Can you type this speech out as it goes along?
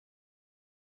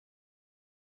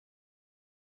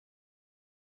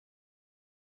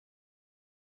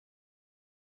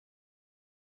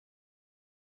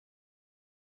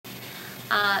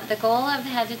The goal of the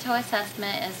head-to-toe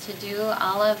assessment is to do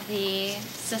all of the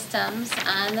systems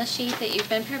on the sheet that you've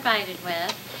been provided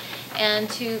with and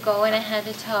to go in a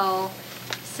head-to-toe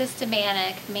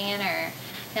systematic manner.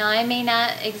 Now, I may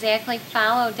not exactly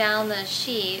follow down the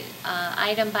sheet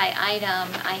item by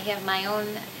item. I have my own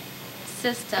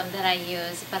system that I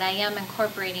use, but I am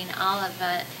incorporating all of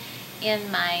it in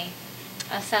my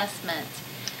assessment.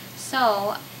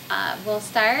 So we'll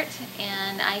start,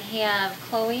 and I have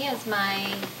Chloe as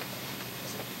my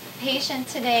patient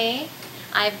today.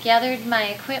 I've gathered my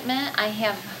equipment. I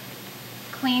have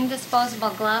clean disposable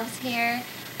gloves here,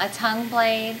 a tongue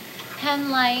blade, pen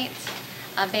light,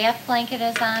 a bath blanket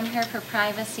is on her for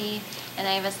privacy, and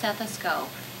I have a stethoscope.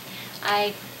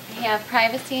 I have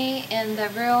privacy in the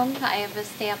room. I have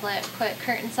established, put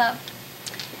curtains up.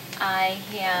 I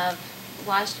have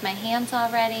washed my hands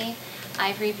already.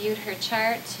 I've reviewed her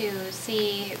chart to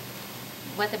see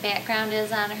what the background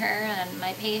is on her and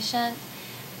my patient.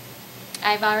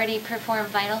 I've already performed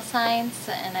vital signs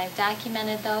and I've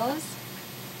documented those.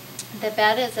 The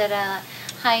bed is at a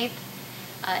height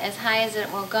as high as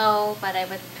it will go, but I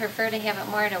would prefer to have it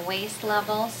more at a waist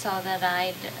level so that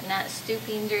I'm not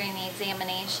stooping during the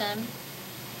examination.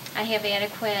 I have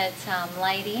adequate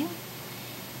lighting,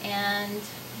 and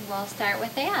we'll start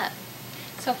with that.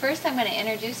 So first I'm going to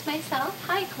introduce myself.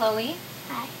 Hi, Chloe.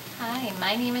 Hi. Hi,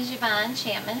 my name is Yvonne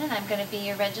Chapman, and I'm going to be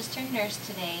your registered nurse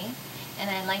today. And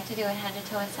I'd like to do a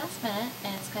head-to-toe assessment,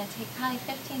 and it's going to take probably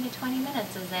 15 to 20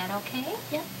 minutes. Is that okay?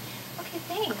 Yep. Okay,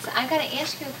 thanks. I've got to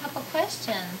ask you a couple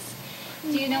questions.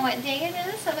 Do you know what day it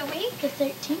is of the week? The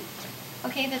 13th.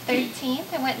 Okay, the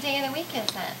 13th. And what day of the week is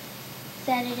it?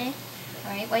 Saturday.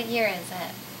 All right, what year is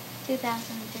it?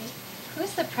 2003.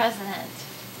 Who's the president?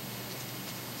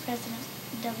 President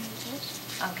W. Bush.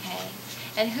 Okay.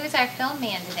 And who's our film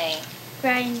man today?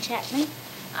 Brian Chapman.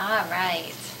 All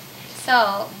right.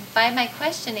 So, by my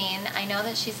questioning, I know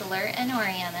that she's alert and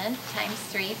oriented,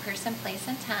 ×3, person, place,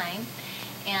 and time.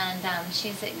 And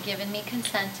she's given me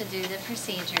consent to do the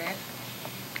procedure.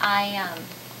 I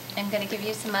am going to give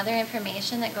you some other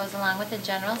information that goes along with the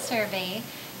general survey.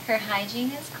 Her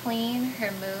hygiene is clean,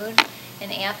 her mood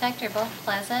and affect are both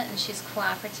pleasant, and she's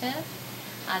cooperative.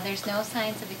 There's no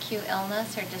signs of acute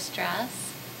illness or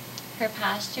distress. Her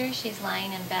posture, she's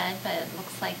lying in bed, but it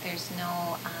looks like there's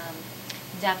no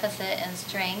deficit in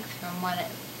strength from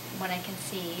what I can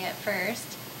see at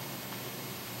first.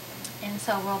 And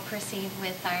so we'll proceed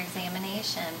with our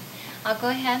examination. I'll go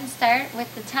ahead and start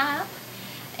with the top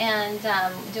and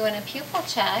doing a pupil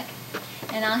check,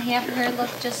 and I'll have her look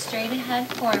just straight ahead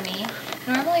for me.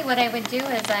 Normally what I would do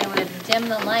is I would dim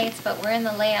the lights, but we're in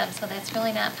the lab, so that's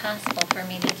really not possible for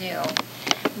me to do.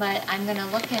 But I'm going to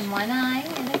look in one eye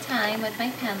at a time with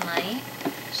my pen light,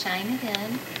 shine it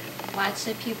in, watch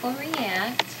the pupil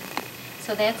react.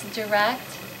 So that's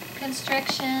direct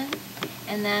constriction.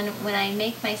 And then when I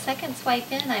make my second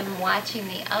swipe in, I'm watching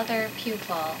the other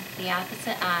pupil, the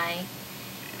opposite eye,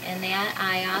 and that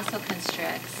eye also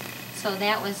constricts. So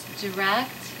that was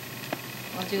direct.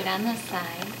 We'll do it on this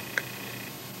side.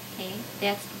 Okay,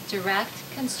 that's direct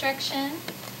constriction.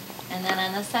 And then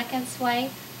on the second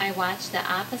swipe, I watch the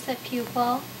opposite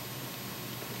pupil,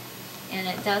 and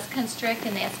it does constrict,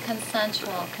 and that's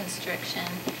consensual constriction.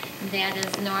 That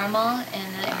is normal,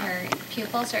 and her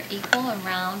pupils are equal and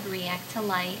round, react to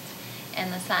light,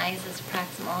 and the size is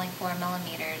approximately 4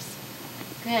 millimeters.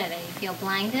 Good. Do you feel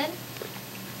blinded?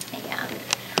 Yeah.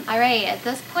 All right, at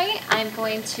this point, I'm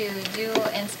going to do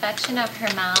inspection of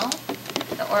her mouth,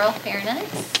 the oral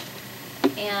pharynx,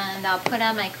 and I'll put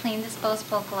on my clean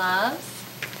disposable gloves.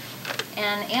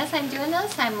 And as I'm doing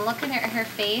this, I'm looking at her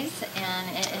face,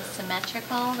 and it is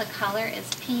symmetrical. The color is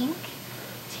pink,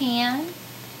 tan,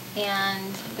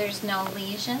 and there's no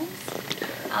lesions.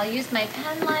 I'll use my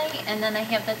pen light, and then I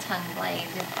have the tongue blade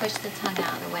to push the tongue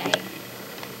out of the way.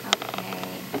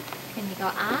 Okay. Can you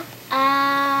go ah?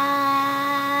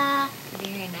 Ah.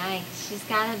 Very nice. She's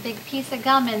got a big piece of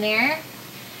gum in there.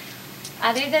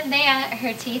 Other than that,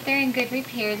 her teeth are in good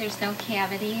repair. There's no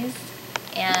cavities.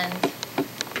 And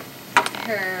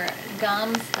her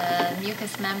gums, the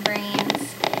mucous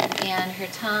membranes, and her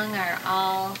tongue are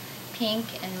all pink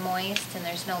and moist, and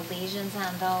there's no lesions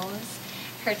on those.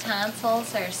 Her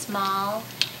tonsils are small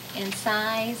in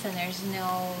size, and there's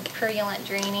no purulent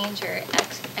drainage or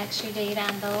exudate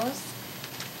on those.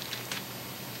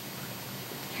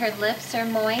 Her lips are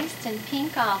moist and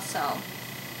pink also,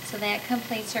 so that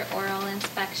completes her oral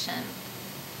inspection.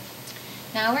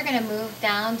 Now we're going to move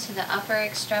down to the upper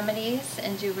extremities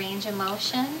and do range of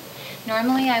motion.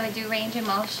 Normally I would do range of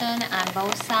motion on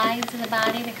both sides of the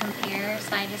body to compare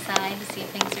side to side to see if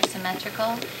things are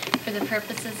symmetrical. For the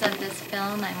purposes of this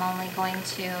film, I'm only going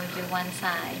to do one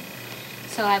side.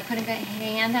 So I put a good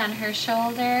hand on her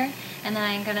shoulder, and then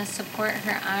I'm going to support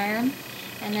her arm.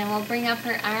 And then we'll bring up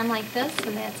her arm like this,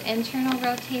 and that's internal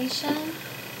rotation,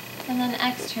 and then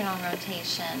external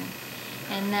rotation.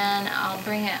 And then I'll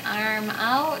bring an arm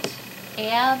out,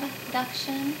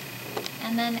 abduction,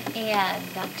 and then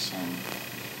adduction.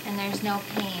 And there's no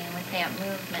pain with that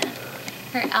movement.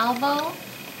 Her elbow,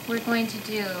 we're going to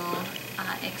do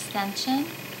extension,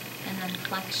 and then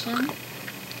flexion.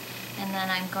 And then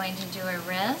I'm going to do a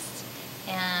wrist,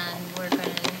 and we're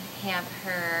going to have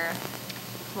her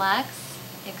flex,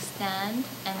 extend,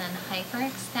 and then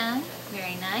hyperextend.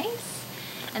 Very nice.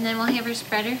 And then we'll have her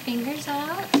spread her fingers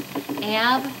out,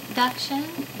 abduction,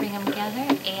 bring them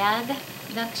together,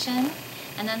 adduction,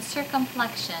 and then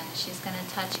circumflexion. She's going to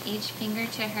touch each finger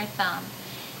to her thumb,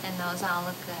 and those all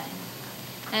look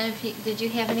good. And did you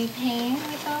have any pain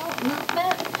with the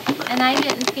movement? And I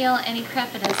didn't feel any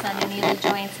crepitus on any of the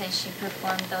joints as she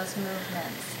performed those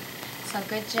movements. So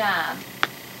good job.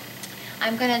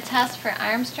 I'm going to test for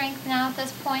arm strength now at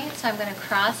this point, so I'm going to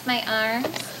cross my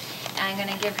arms. I'm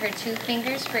going to give her 2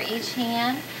 fingers for each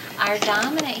hand. Our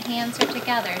dominant hands are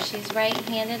together. She's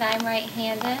right-handed, I'm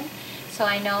right-handed, so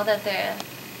I know that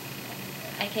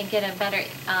I can get a better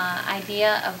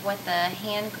idea of what the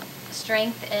hand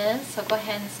strength is. So go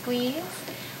ahead and squeeze.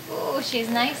 Ooh, she's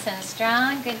nice and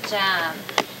strong. Good job.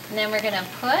 And then we're going to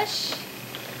push,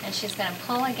 and she's going to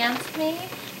pull against me.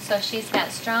 So she's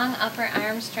got strong upper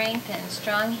arm strength and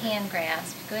strong hand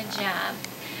grasp. Good job.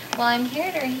 While I'm here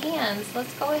at her hands,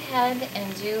 let's go ahead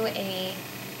and do a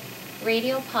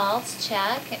radial pulse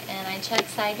check, and I check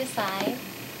side to side,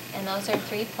 and those are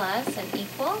 3+ and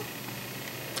equal,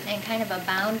 and kind of a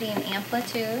bounding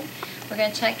amplitude. We're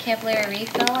going to check capillary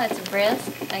refill. It's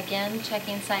brisk, again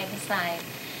checking side to side,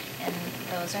 and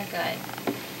those are good.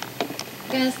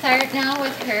 I'm going to start now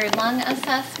with her lung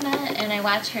assessment, and I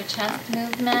watch her chest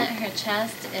movement. Her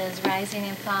chest is rising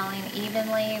and falling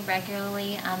evenly,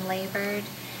 regularly, unlabored.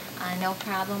 No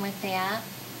problem with that.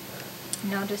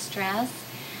 No distress.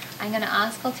 I'm going to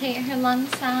auscultate her lung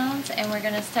sounds, and we're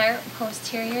going to start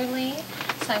posteriorly.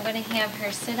 So I'm going to have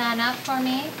her sit on up for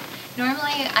me.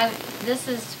 Normally, this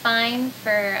is fine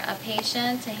for a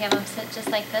patient to have them sit just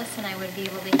like this, and I would be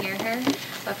able to hear her.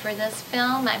 But for this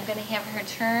film, I'm going to have her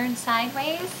turn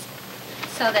sideways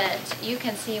so that you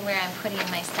can see where I'm putting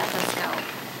my stethoscope.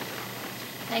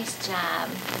 Nice job.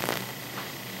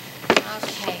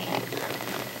 Okay.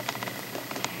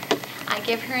 I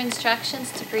give her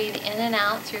instructions to breathe in and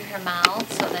out through her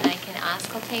mouth so that I can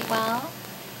auscultate well.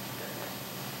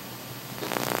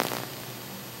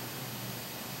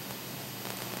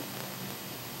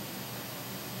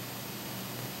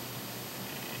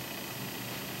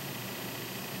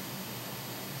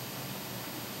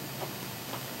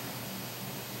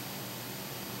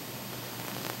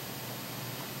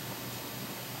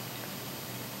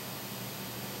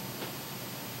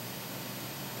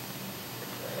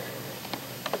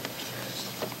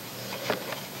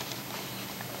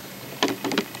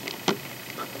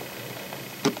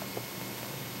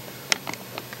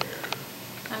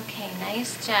 Okay,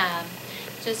 nice job.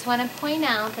 Just want to point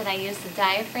out that I used the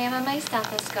diaphragm of my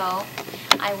stethoscope.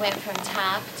 I went from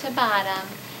top to bottom,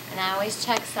 and I always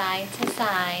check side to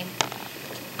side,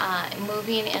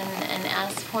 moving in an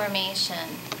S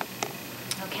formation.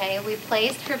 Okay, we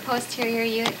placed for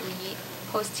posterior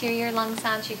lung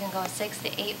sounds. You can go 6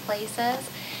 to 8 places,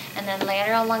 and then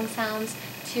lateral lung sounds,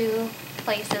 2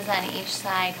 places on each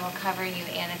side will cover you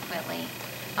adequately.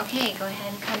 Okay, go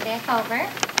ahead and come back over.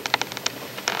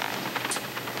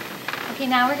 Okay,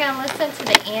 now we're going to listen to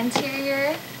the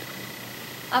anterior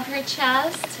of her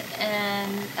chest,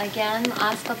 and again,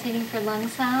 auscultating for lung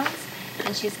sounds,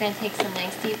 and she's going to take some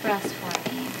nice deep breaths for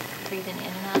me, breathing in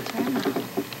and out through her mouth.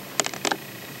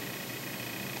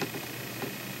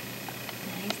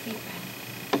 Nice deep breath.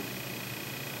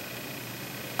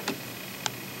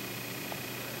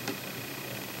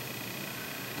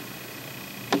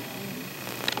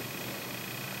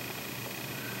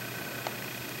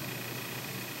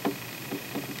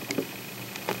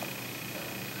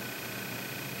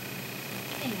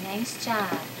 Nice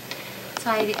job.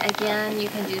 So again, you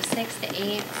can do 6 to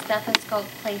 8 stethoscope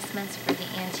placements for the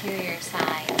anterior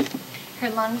side. Her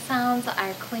lung sounds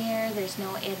are clear. There's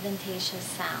no adventitious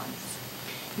sounds.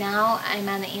 Now I'm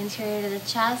on the anterior of the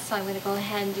chest, so I'm going to go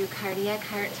ahead and do cardiac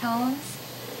heart tones.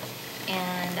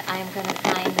 And I'm going to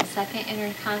find the second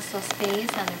intercostal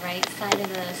space on the right side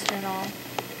of the sternal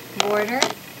border.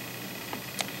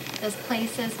 This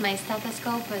places my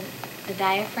stethoscope with the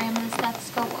diaphragm of the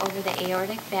stethoscope over the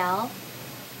aortic valve.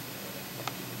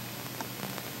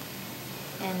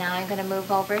 And now I'm going to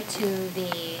move over to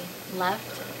the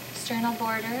left sternal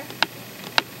border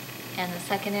and the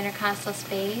second intercostal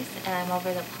space, and I'm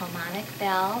over the pulmonic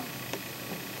valve.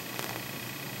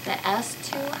 The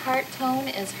S2 heart tone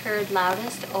is heard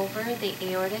loudest over the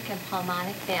aortic and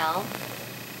pulmonic valve.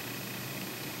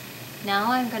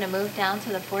 Now I'm going to move down to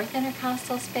the fourth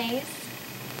intercostal space.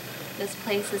 This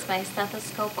places my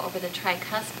stethoscope over the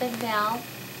tricuspid valve.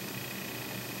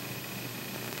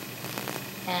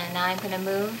 And now I'm going to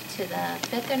move to the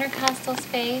fifth intercostal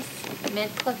space,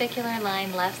 mid-clavicular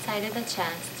line, left side of the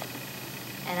chest.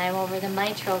 And I'm over the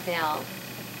mitral valve.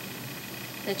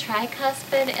 The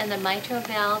tricuspid and the mitral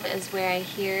valve is where I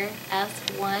hear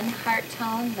S1 heart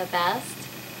tone the best,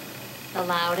 the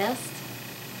loudest.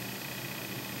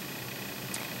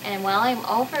 And while I'm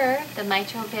over the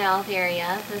mitral valve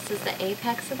area, this is the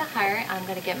apex of the heart, I'm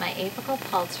going to get my apical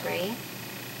pulse rate,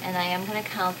 and I am going to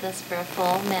count this for a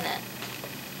full minute.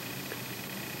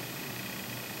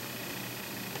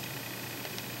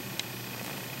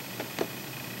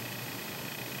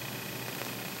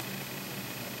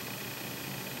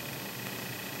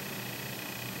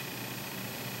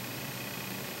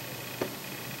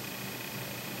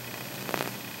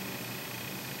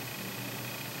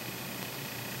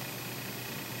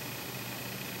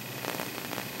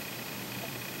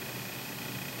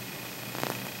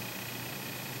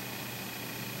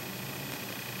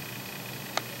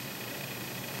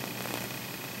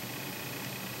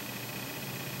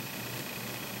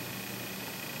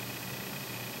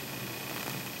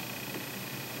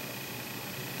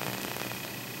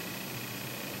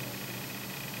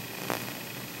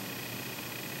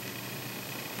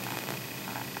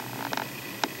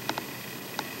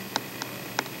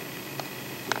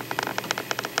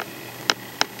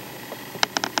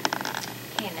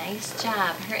 Nice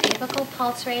job. Her apical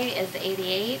pulse rate is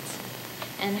 88,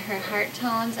 and her heart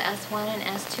tones S1 and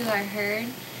S2 are heard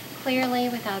clearly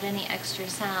without any extra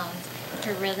sounds.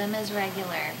 Her rhythm is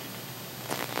regular.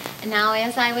 And now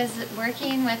as I was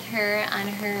working with her on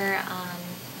her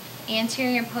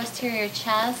anterior and posterior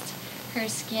chest, her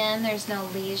skin, there's no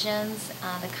lesions,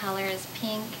 the color is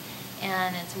pink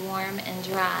and it's warm and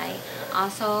dry.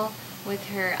 Also with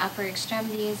her upper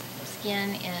extremities,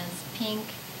 skin is pink,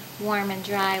 warm and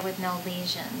dry with no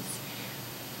lesions.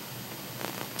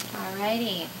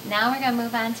 Alrighty, now we're going to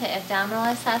move on to abdominal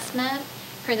assessment.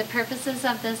 For the purposes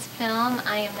of this film,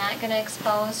 I am not going to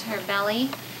expose her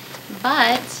belly,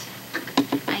 but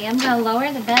I am going to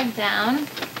lower the bed down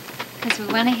because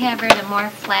we want to have her in a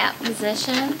more flat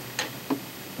position.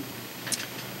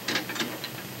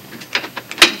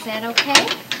 Is that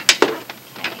okay?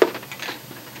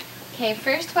 Okay,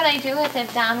 first what I do with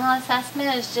abdominal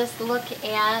assessment is just look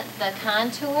at the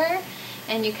contour,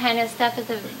 and you kind of step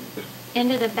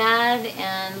into the bed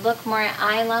and look more at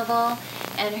eye level,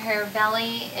 and her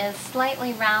belly is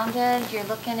slightly rounded. You're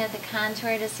looking at the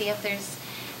contour to see if there's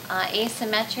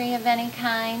asymmetry of any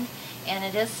kind, and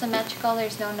it is symmetrical.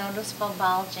 There's no noticeable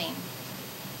bulging.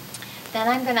 Then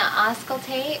I'm going to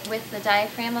auscultate with the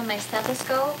diaphragm of my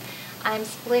stethoscope. I'm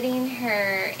splitting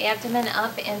her abdomen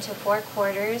up into 4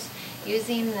 quarters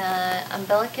using the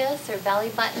umbilicus or belly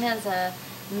button as a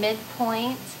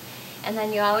midpoint, and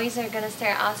then you always are going to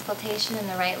start auscultation in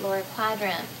the right lower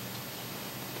quadrant.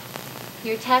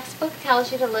 Your textbook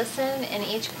tells you to listen in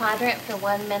each quadrant for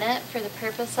 1 minute. For the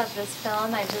purpose of this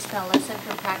film, I'm just going to listen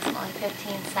for approximately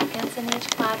 15 seconds in each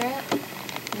quadrant.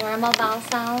 Normal vowel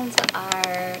sounds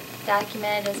are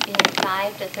documented as being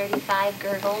 5 to 35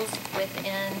 gurgles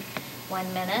within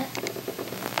 1 minute.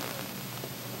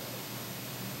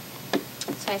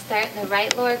 So I start in the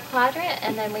right lower quadrant,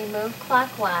 and then we move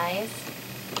clockwise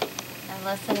and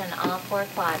listen in all 4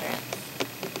 quadrants.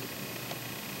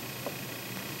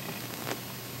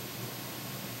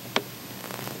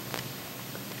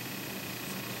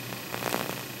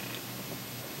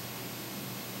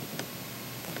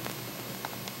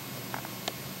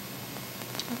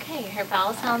 Okay, her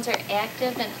vowel sounds are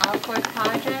active in all 4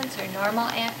 quadrants, or normal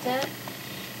active.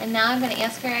 And now I'm going to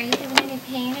ask her, are you having any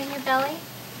pain in your belly?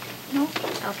 No.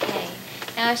 Okay.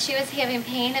 Now if she was having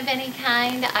pain of any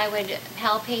kind, I would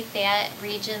palpate that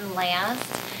region last.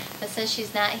 But since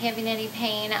she's not having any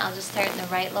pain, I'll just start in the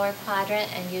right lower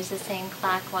quadrant and use the same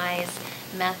clockwise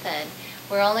method.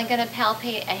 We're only going to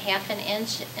palpate a 1/2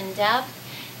 inch in depth,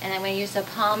 and I'm going to use the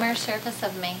palmar surface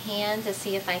of my hand to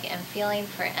see if I am feeling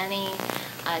for any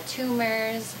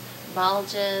tumors,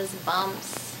 bulges,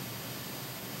 bumps.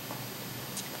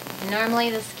 Normally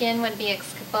the skin would be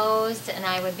exposed and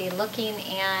I would be looking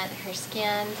at her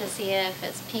skin to see if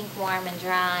it's pink, warm, and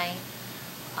dry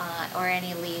or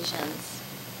any lesions.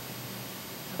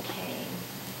 Okay.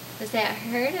 Does that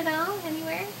hurt at all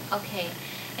anywhere? Okay.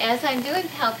 As I'm doing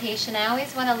palpation, I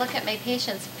always want to look at my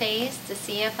patient's face to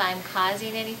see if I'm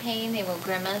causing any pain. They will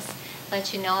grimace,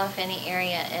 let you know if any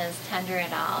area is tender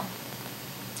at all.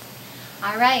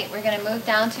 All right, we're going to move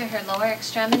down to her lower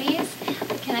extremities.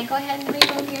 Can I go ahead and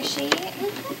remove your sheet?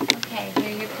 Okay,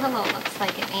 here your pillow looks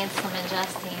like it needs some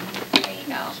adjusting. There you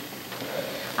go.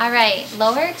 All right,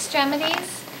 lower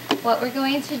extremities. What we're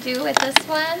going to do with this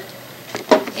one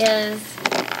is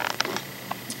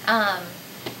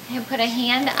put a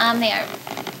hand on their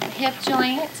hip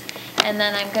joint, and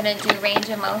then I'm going to do range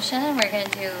of motion. We're going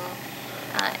to do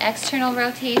external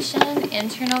rotation,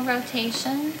 internal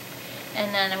rotation,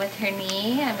 and then with her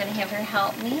knee, I'm going to have her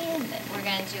help me. We're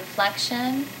going to do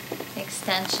flexion,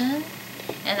 extension,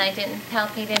 and I didn't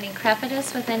palpate any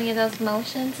crepitus with any of those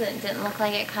motions. It didn't look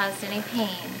like it caused any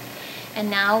pain. And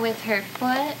now with her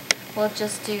foot, we'll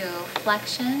just do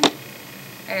flexion,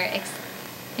 or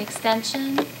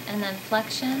extension, and then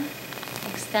flexion,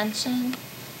 extension,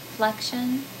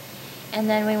 flexion, and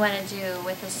then we want to do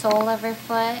with the sole of her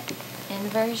foot,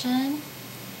 inversion,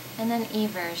 and then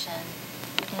eversion,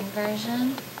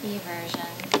 inversion, eversion,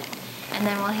 and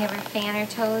then we'll have her fan her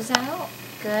toes out,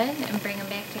 good, and bring them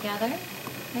back together.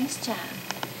 Nice job.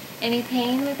 Any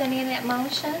pain with any of that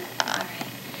motion? All right.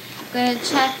 I'm going to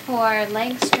check for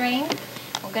leg strength.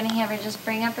 We're going to have her just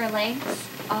bring up her legs.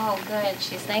 Oh, good.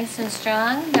 She's nice and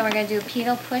strong. Then we're going to do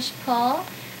pedal push-pull.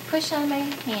 Push on my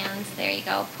hands. There you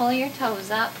go. Pull your toes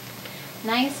up.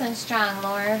 Nice and strong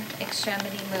lower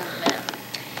extremity movement.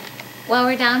 While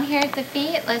we're down here at the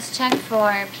feet, let's check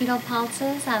for pedal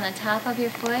pulses. On the top of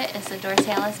your foot is the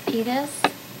dorsalis pedis.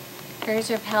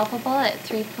 Hers are palpable at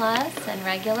 3+ and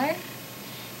regular.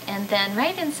 And then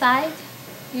right inside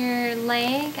your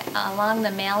leg, along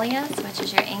the malleus, which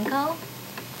is your ankle,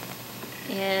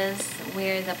 is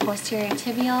where the posterior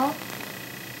tibial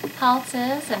pulse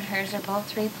is, and hers are both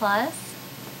 3+.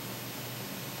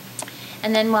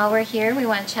 And then while we're here, we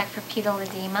want to check for pedal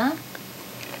edema.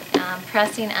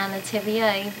 Pressing on the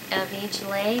tibia of each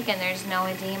leg, and there's no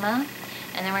edema.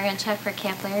 And then we're going to check for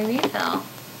capillary refill.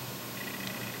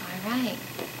 Alright,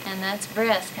 and that's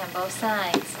brisk on both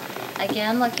sides.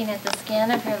 Again, looking at the skin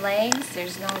of her legs,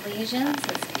 there's no lesions.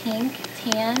 It's pink,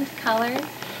 tanned, colored,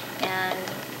 and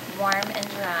warm and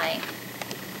dry.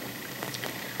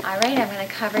 Alright, I'm going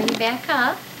to cover you back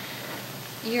up.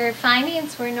 Your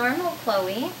findings were normal,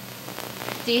 Chloe.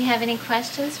 Do you have any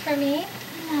questions for me?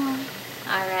 No.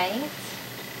 Alright.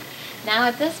 Now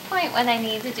at this point what I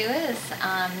need to do is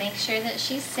make sure that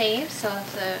she's safe. So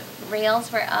if the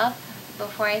rails were up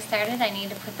before I started, I need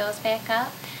to put those back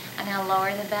up. I'm going to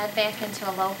lower the bed back into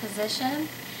a low position.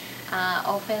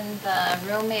 Open the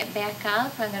room back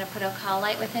up. I'm going to put a call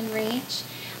light within reach.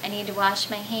 I need to wash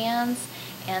my hands,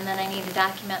 and then I need to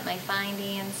document my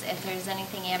findings. If there's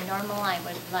anything abnormal, I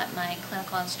would let my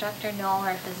clinical instructor know,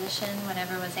 or physician,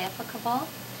 whatever was applicable.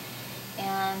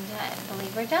 And I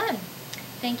believe we're done.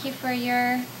 Thank you for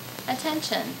your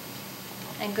attention,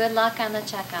 and good luck on the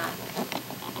checkoff.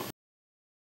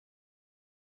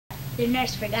 The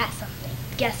nurse forgot something.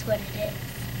 Guess what it is?